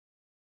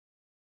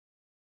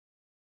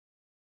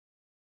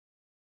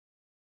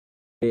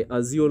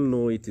As you all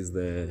know, it is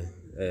the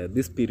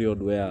this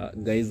period where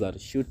guys are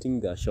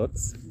shooting their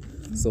shots.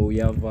 So we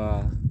have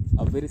a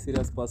very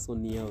serious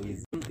person here who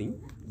is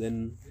something.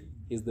 Then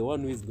he's the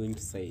one who is going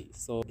to say.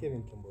 So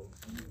Kevin Kemboi.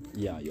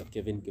 yeah, you're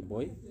Kevin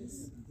Kemboi.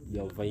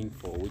 You're vying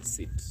for which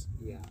seat?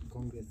 Yeah,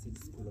 Congress Seat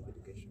School of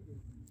Education.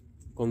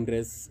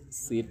 Congress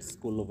seat,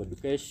 School of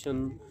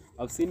Education.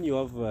 I've seen you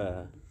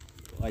have.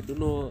 I don't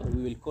know.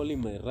 We will call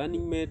him a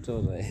running mate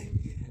or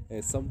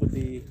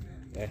somebody.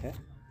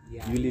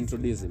 Yeah, You will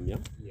introduce him, yeah.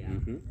 Yeah,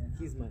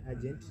 he's my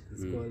agent.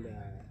 He's called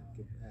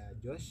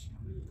Josh.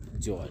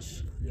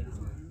 Josh. Yeah,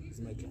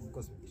 he's my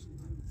classmate.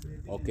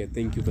 Okay,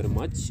 thank you very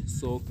much.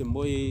 So,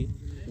 Kemboi,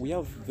 we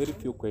have very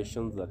few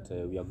questions that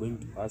we are going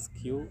to ask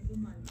you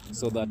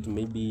so that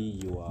maybe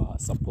your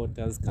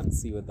supporters can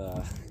see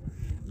whether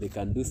they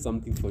can do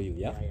something for you,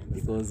 yeah?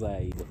 Because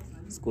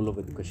School of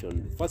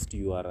Education, first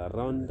you are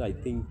around, I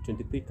think,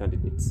 23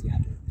 candidates. Yeah.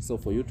 So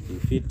for you to be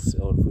fit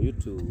or for you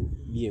to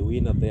be a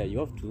winner there,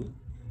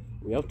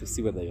 we have to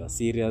see whether you are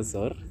serious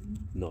or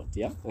not,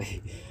 yeah?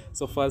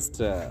 So first,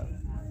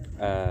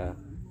 have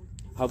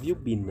you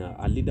been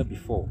a leader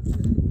before?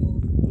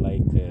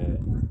 Like,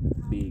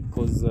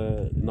 because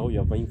now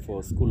you're vying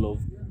for School of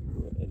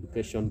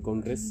Education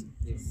Congress,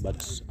 Yes.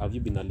 but have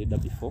you been a leader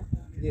before?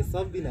 Yes,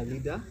 I've been a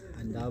leader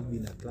and I've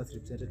been a class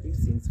representative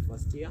since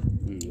first year.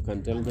 You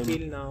can tell them.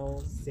 Till now,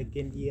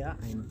 second year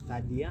and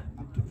third year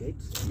up to date.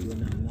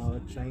 When I'm now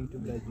trying to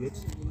graduate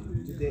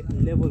to the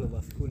level of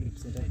a school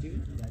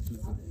representative, that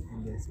is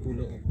in the School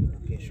of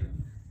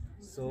Education.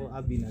 So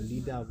I've been a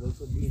leader. I've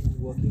also been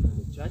working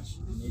in the church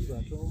and also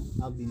at home.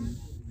 I've been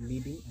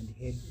leading and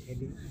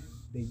heading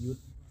the youth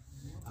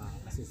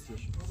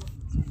association.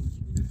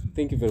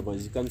 Thank you very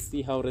much. You can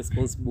see how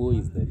responsible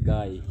is the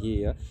guy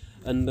here.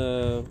 And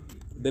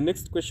the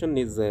next question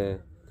is,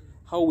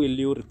 how will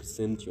you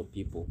represent your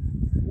people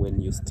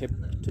when you step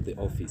to the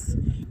office?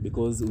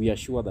 Because we are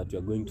sure that you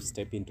are going to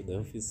step into the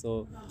office.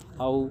 So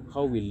how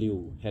will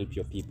you help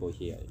your people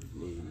here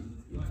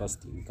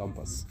in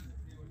campus?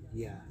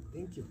 Yeah,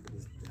 thank you for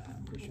this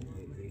question.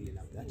 I really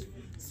love that.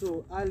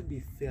 So I'll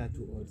be fair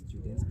to all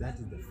students. That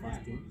is the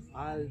first thing.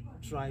 I'll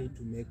try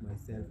to make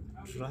myself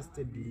a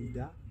trusted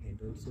leader and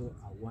also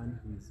a one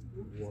who is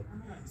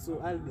working. So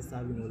I'll be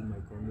serving all my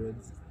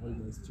comrades, all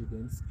my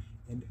students,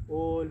 and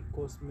all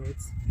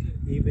course-mates,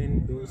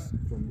 even those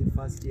from the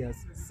first years,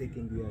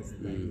 second years,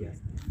 third years,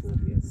 and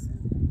fourth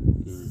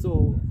years.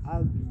 So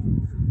I'll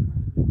be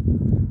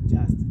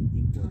just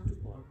equal to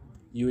all.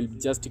 You will be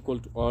just equal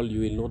to all.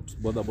 You will not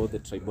bother about the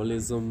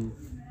tribalism.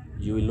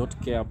 You will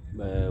not care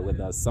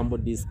whether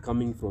somebody is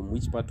coming from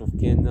which part of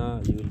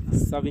Kenya. You will be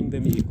serving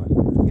them equally.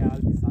 Yeah,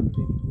 I'll be serving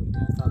them equally.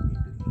 I'll serve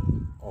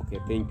them. Okay,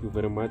 thank you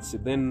very much.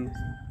 Then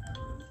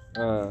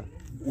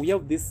we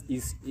have this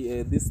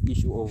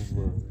issue of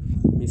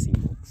missing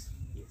marks.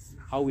 Yes.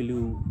 How will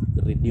you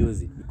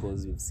reduce it?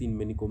 Because we've seen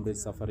many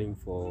comrades suffering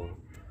for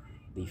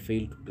they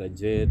failed to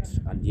graduate,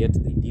 and yet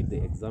they did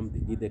the exam, they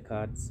did the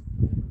cards,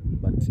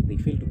 but they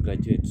failed to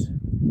graduate.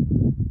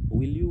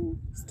 Will you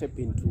step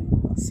in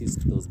to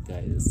assist those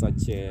guys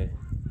such a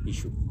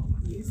issue?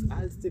 Yes,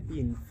 I'll step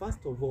in.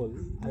 First of all,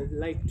 I'd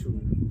like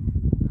to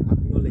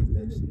acknowledge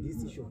that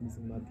this issue of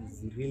missing marks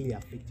is really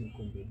affecting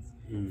comrades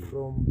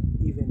from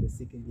even the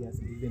second years,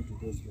 even to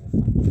those who are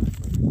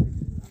final.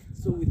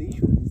 So with the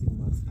issue of missing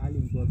marks, I'll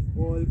involve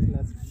all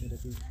class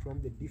representatives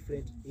from the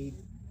different 8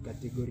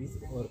 categories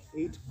or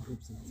 8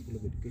 groups in the School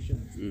of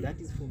Education. That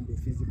is from the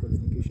physical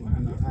education,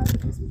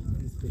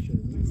 the special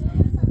needs,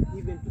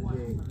 even to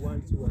the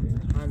ones who are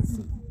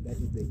enhancing, that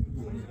is the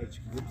ENH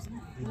groups,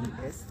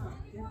 EDS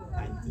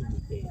and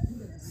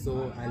EDA.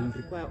 So I'll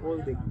require all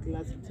the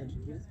class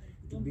representatives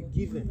to be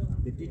given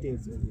the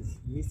details of this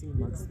missing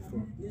marks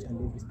from each and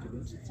every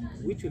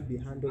student, which will be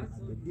handled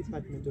at the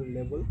departmental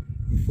level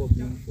before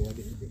being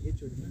forwarded to the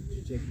HOD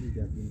to check if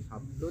they have been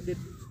uploaded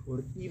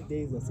or if there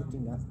is a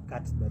sitting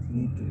cut that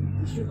need to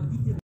be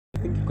issued. I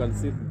think you can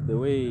see the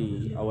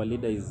way our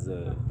leader is,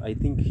 I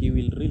think he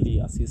will really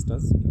assist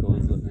us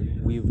because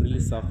we've really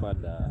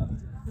suffered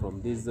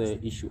from this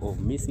issue of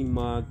missing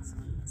marks.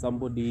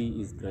 Somebody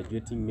is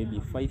graduating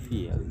maybe 5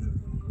 years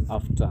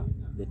after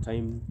the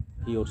time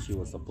he or she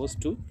was supposed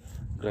to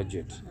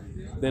graduate.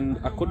 Then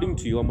according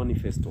to your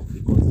manifesto,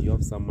 because you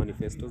have some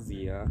manifestos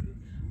here,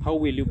 how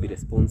will you be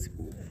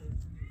responsible?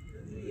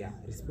 Yeah,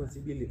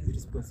 responsibility.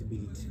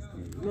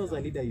 You know, as a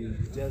leader, you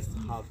just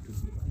have to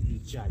be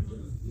in charge.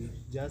 You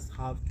just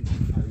have to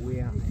be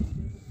aware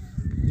and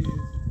be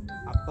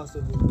a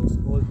person who knows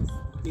all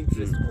the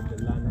interests of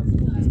the learners,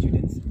 of the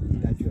students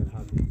that you are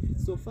having.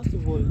 So first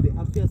of all, the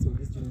affairs of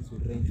the students will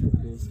range from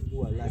those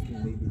who are lacking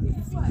maybe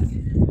the fees,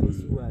 those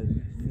who are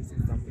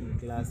missing something in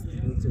class,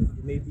 and also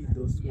maybe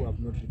those who have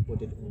not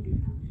reported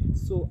on.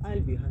 So I'll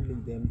be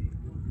handling them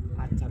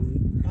at a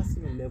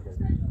personal level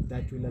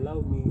that will allow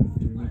me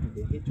to meet with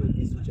the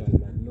HODs, which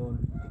are known,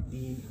 the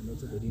dean, and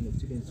also the dean of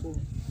students, who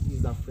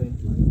is a friend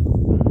to me.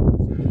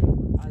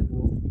 So I'll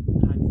work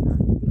hand in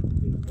hand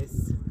with the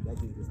S, that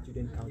is the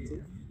student council,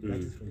 that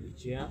is from the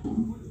chair,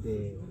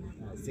 the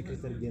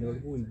secretary general,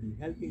 who will be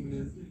helping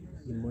me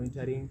in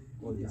monitoring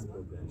all these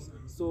programs.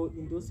 So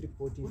in those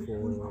reporting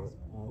for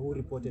who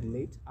reported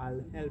late,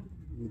 I'll help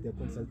with the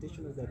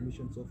consultation of the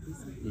admissions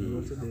office and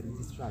also the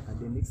registrar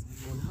academics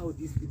on how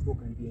these people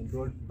can be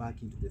enrolled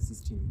back into the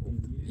system.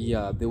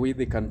 Yeah, the way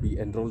they can be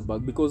enrolled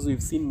back, because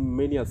we've seen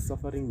many are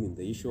suffering in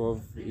the issue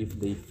of if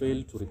they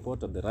fail to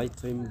report at the right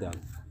time,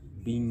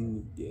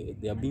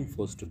 they are being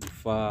forced to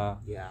defer,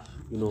 Yeah.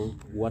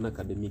 one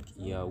academic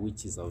year,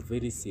 which is a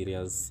very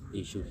serious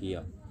issue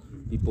here.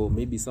 People,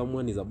 maybe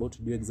someone is about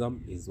to do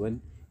exam, is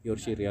when he or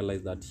she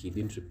realize that he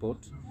didn't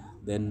report,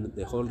 then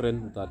the whole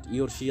rent that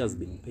he or she has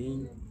been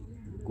paying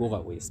go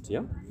a waste.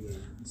 Yeah.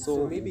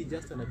 So maybe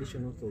just an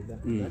additional to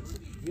that,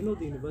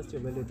 the University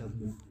of Eldoret has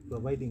been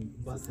providing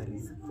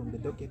bursaries from the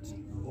docket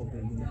of the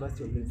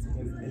University of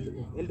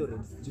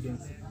Eldoret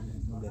Students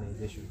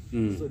Organization.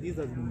 So these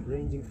have been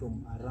ranging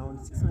from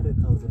around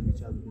 600,000, which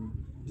has been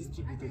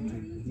distributed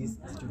to these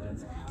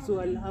students. So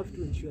I'll have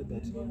to ensure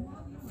that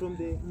from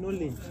the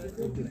knowledge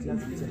of the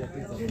class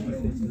representatives at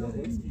different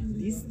levels,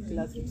 these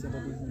class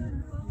representatives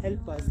will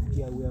help us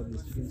be aware of the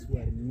students who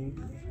are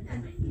needy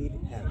and need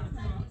help.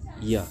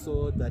 Yeah.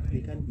 So that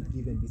they can be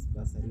given these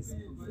bursaries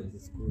from the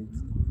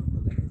school's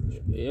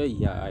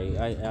organization. Yeah,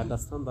 I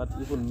understand that.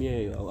 Even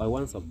me, I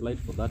once applied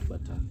for that,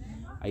 but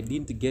I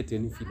didn't get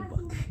any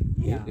feedback.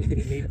 Yeah,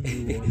 maybe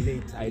you were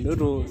late. I don't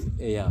know.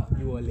 Yeah,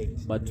 you were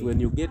late. But when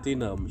you get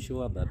in, I'm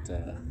sure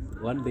that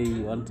one day,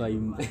 one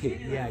time.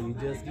 Yeah, you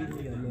just give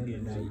me your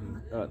name and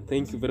I will.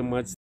 Thank you very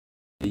much.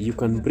 You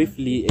can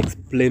briefly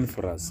explain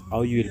for us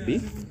how you will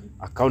be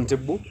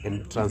accountable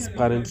and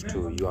transparent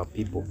to your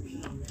people.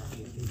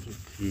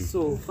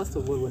 So first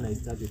of all, when I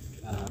start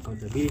with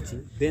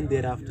accountability, then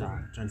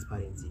thereafter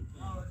transparency.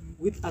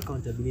 With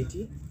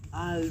accountability,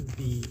 I'll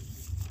be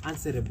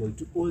answerable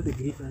to all the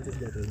grievances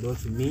that are brought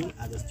to me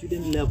at the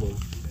student level.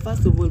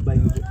 First of all, by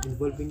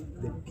involving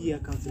the peer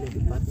counseling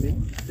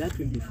department, that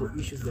will be for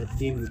issues that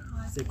deal with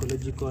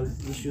psychological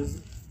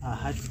issues,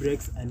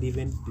 heartbreaks, and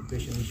even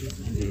depression issues,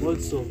 and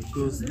also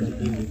those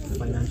that deal with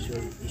financial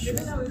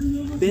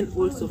issues. Then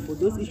also for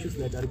those issues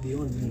that are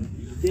beyond me,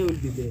 there will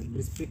be the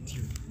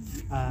respective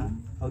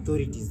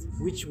authorities,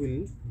 which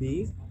will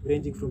be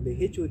ranging from the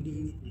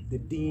HOD, the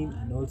dean,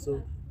 and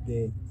also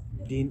the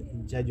dean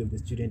in charge of the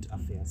student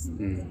affairs.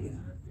 Yeah.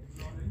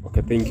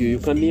 Okay, thank you. You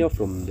can hear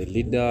from the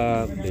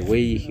leader the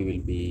way he will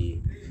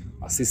be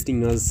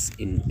assisting us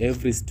in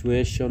every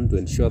situation to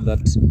ensure that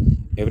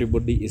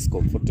everybody is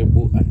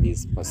comfortable and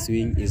is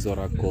pursuing his or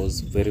her cause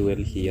very well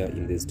here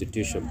in the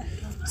institution.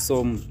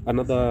 So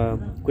another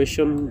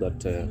question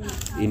that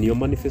in your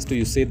manifesto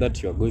you say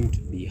that you are going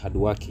to be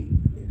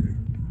hardworking.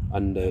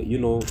 And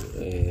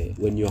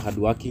when you're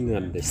hardworking,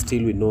 and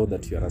still we know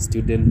that you are a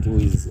student who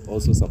is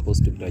also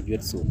supposed to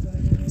graduate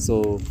soon,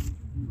 so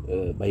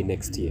by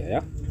next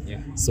year,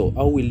 yeah. So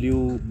how will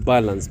you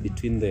balance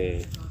between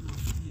the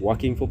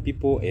working for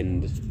people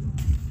and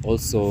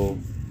also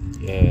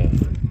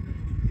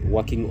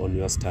working on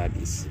your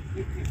studies?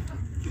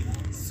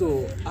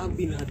 So I've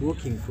been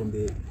hardworking from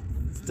the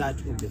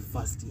start of the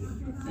first year.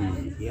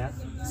 Yeah.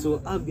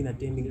 So I've been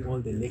attending all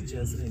the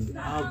lectures and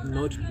I've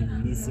not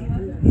been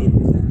missing any.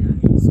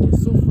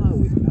 So far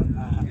with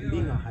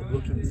being a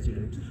hardworking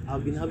student,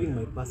 I've been having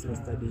my personal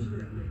study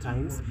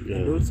times,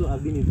 and also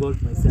I've been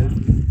involved myself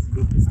in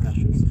group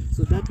discussions.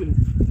 So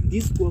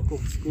this work of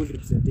school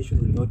representation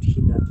will not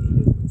hinder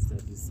any of my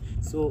studies.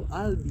 So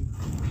I'll be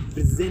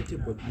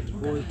presentable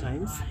at all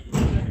times.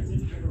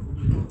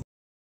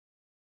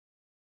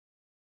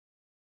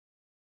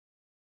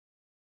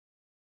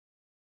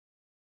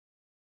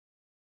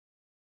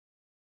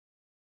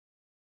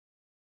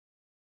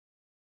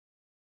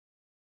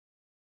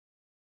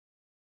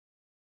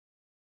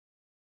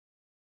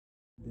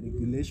 The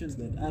regulations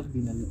that have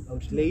been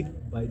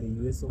outlaid by the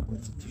USO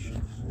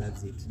Constitution.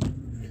 That's it.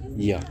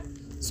 Yeah.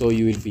 So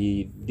you will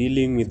be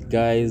dealing with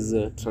guys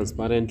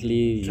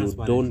transparently. You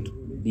don't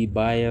be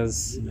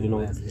biased.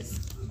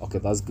 Okay,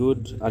 that's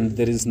good. And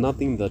there is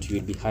nothing that you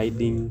will be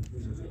hiding.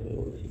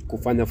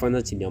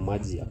 Kufanya chini ya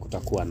maji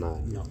hakutakuwa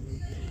nayo. No.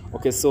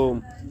 Okay,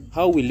 so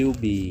how will you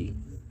be?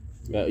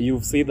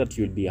 You've said that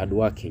you'll be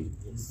hardworking.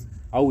 Yes.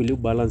 How will you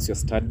balance your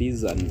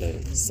studies and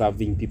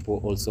serving people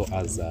also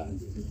as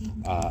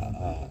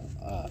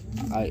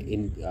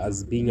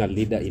being a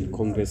leader in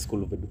Congress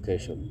School of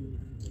Education?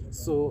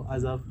 So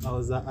as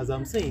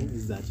I'm saying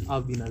is that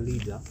I've been a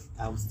leader.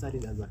 I've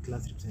studied as a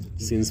class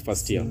representative Since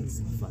first year.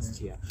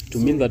 To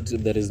mean that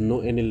there is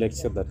no any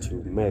lecture that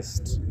you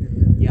missed.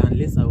 Yeah,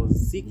 unless I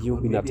was sick.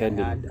 You've been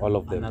attending all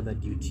of them. Another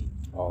duty.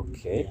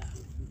 Okay.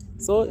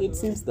 So it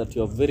seems that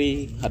you're a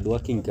very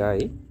hardworking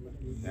guy.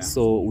 Yeah.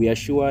 So we are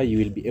sure you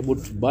will be able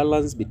to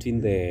balance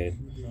between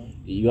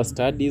your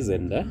studies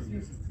and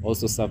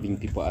also serving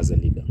people as a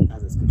leader.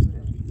 As a school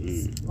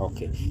representative.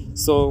 Okay.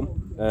 So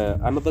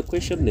another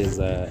question is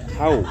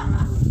how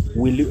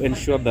will you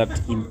ensure that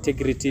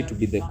integrity to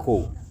be the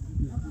core?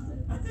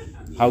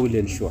 How will you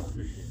ensure?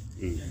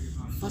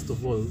 First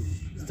of all,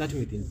 starting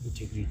with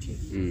integrity.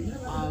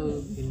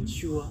 I'll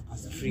ensure a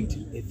strict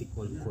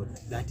ethical code.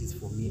 That is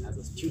for me as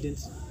a student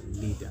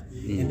leader.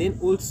 And then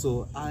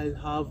also I'll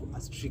have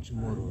a strict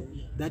moral.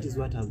 That is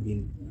what I've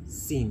been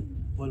seeing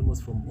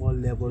almost from all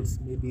levels,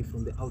 maybe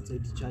from the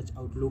outside church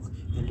outlook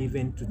and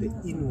even to the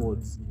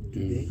inwards, to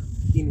the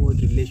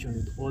inward relation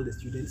with all the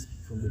students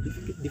from the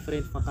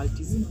different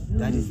faculties,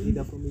 that is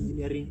either from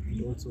engineering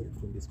and also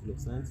from the School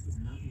of Sciences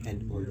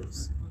and all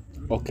those.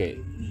 Okay,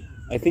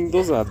 I think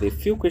those are the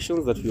few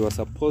questions that we were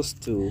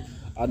supposed to.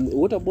 And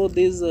what about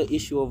this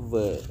issue of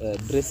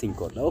dressing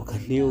code? How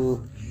can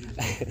you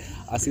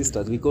assist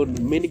us? Because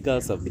many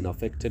girls have been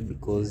affected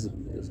because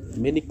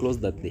many clothes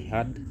that they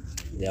had,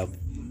 they have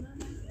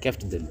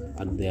kept them,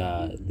 and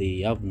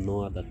they have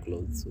no other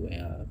clothes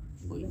where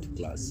going to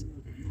class.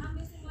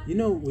 You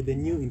know, with the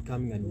new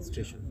incoming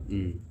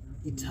administration,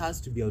 it has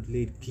to be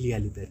outlaid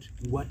clearly that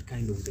what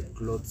kind of the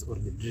clothes or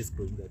the dress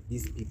code that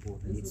these people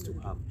needs to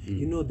have.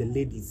 You know, the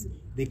ladies,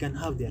 they can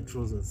have their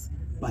trousers,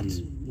 but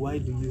why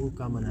do you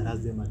come and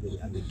harass them at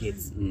the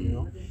gates? You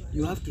know,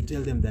 you have to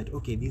tell them that,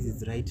 okay, this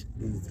is right,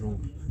 this is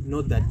wrong.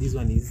 Not that this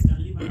one is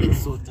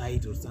so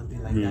tight or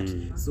something like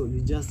that. So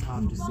you just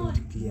have to say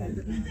it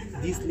clearly.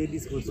 These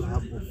ladies also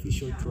have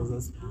official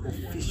trousers,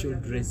 official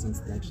dressings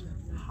that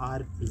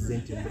are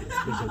presentable,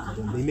 especially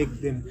to them. They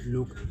make them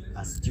look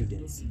as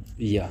students.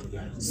 Yeah.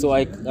 So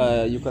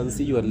you can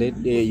see your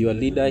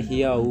leader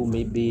here who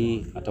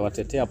maybe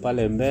atawatetea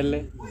pale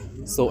mbele.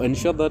 So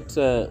ensure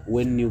that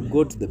when you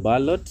go to the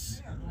ballot,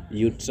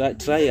 you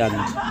try and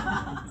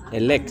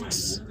elect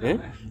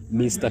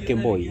Mr.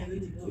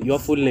 Kemboi. Your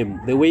full name,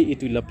 the way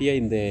it will appear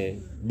in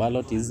the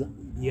ballot is?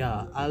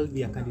 Yeah, I'll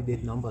be a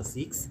candidate number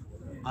 6.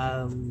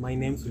 My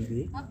names will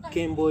be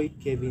Kemboi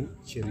Kevin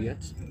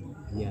Cheriot.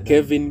 Yeah,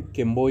 Kevin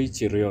Kemboi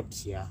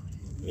Cheriot. Yeah.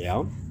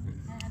 Yeah.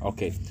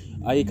 Okay.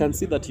 I can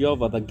see that you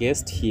have other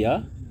guests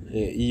here.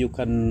 You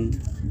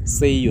can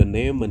say your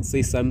name and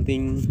say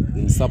something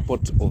in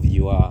support of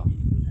your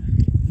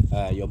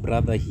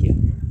brother here.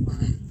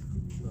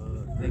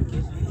 Thank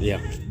you.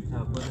 Yeah.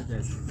 I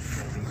apologize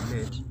for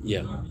being late.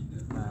 Yeah.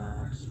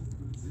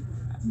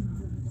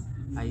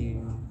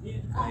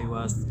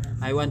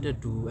 I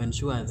wanted to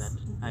ensure that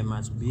I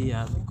must be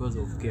here because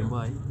of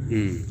Kemboi.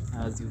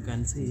 As you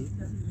can see,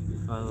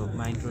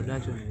 my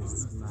introduction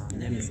is, my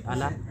name is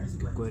Ala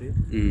Kukori,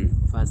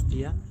 first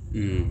year.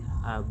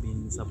 I've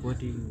been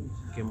supporting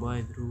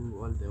Kemboi through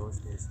all the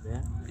hostels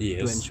there to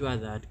ensure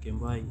that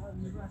Kemboi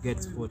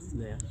gets votes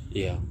there.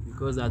 Yeah.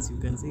 Because as you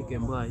can see,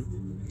 Kemboi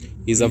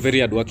is a very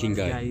hardworking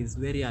guy. Yeah, he's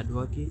very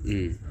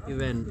hardworking.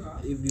 Even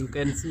if you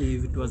can see,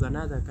 if it was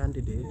another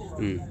candidate,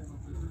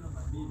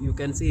 you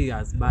can see he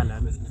has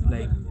balance.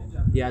 Like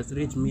he has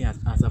reached me as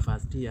a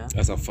first year.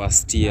 As a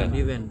first year. And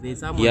even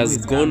he has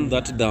gone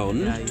that down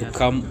to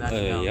come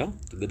down.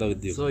 together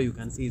with you. So you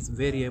can see he's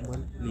very able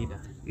leader.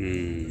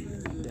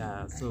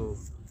 Yeah, so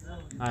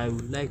I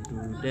would like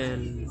to tell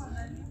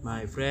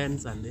my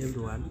friends and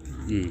everyone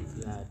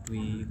that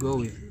we go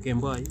with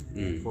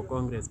Kemboi for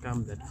Congress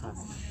come that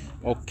first.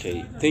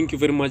 Okay, thank you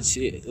very much.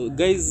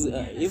 Guys,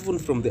 even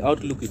from the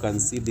outlook you can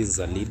see this is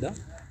a leader.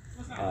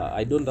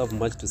 I don't have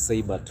much to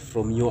say, but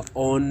from your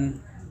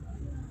own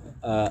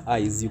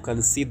eyes you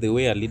can see the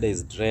way a leader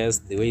is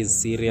dressed, the way he's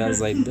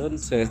serious. I don't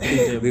think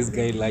this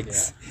guy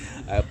likes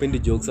pendi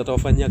jokes.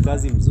 Atawafanyia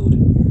kazi mzuri.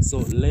 So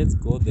let's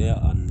go there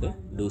and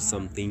do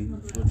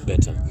something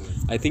better.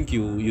 I think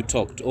you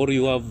talked, or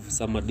you have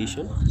some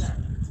addition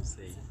To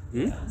say.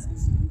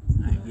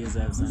 I guess I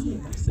have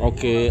something to say.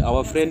 Okay,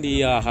 our friend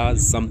here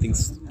has something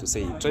to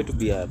say. Try to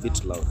be a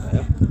bit louder.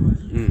 Yeah?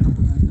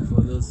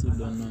 For those who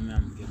don't know me,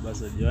 I'm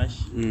Kebaso Josh,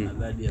 a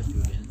third year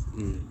student,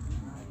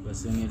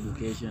 pursuing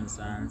education,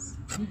 science,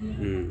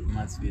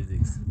 maths,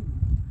 physics.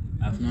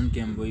 I've known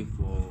Kemboi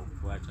for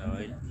quite a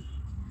while,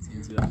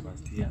 since we were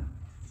first year.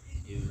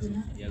 He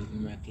has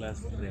been my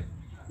class rep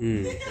for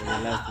the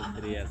last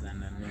 3 years,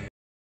 and I'm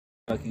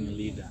a working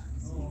leader.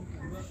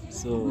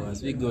 So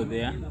as we go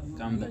there,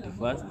 come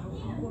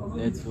 31st,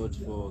 let's vote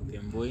for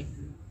Kemboi.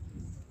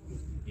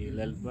 He will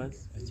help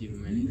us achieve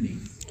many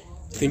things.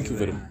 Thank you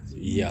very much.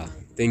 Yeah,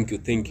 thank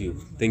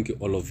you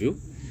all of you.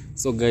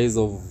 So guys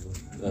of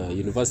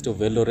University of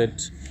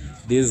Eldoret,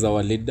 this is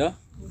our leader,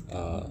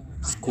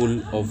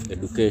 School of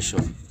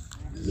Education,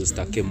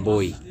 Mr.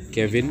 Kemboi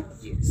Kevin.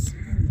 Yes.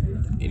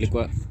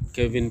 Ilikuwa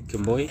Kevin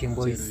Kemboi.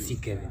 Kemboi C.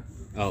 Kevin.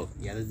 Oh,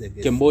 Yeah, that's the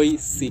best. Kemboi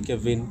C.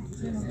 Kevin,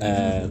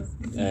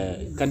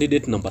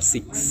 candidate number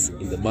 6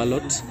 in the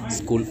ballot,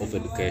 School of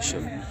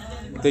Education.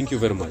 Thank you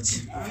very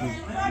much.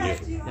 Yeah.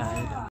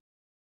 Yeah,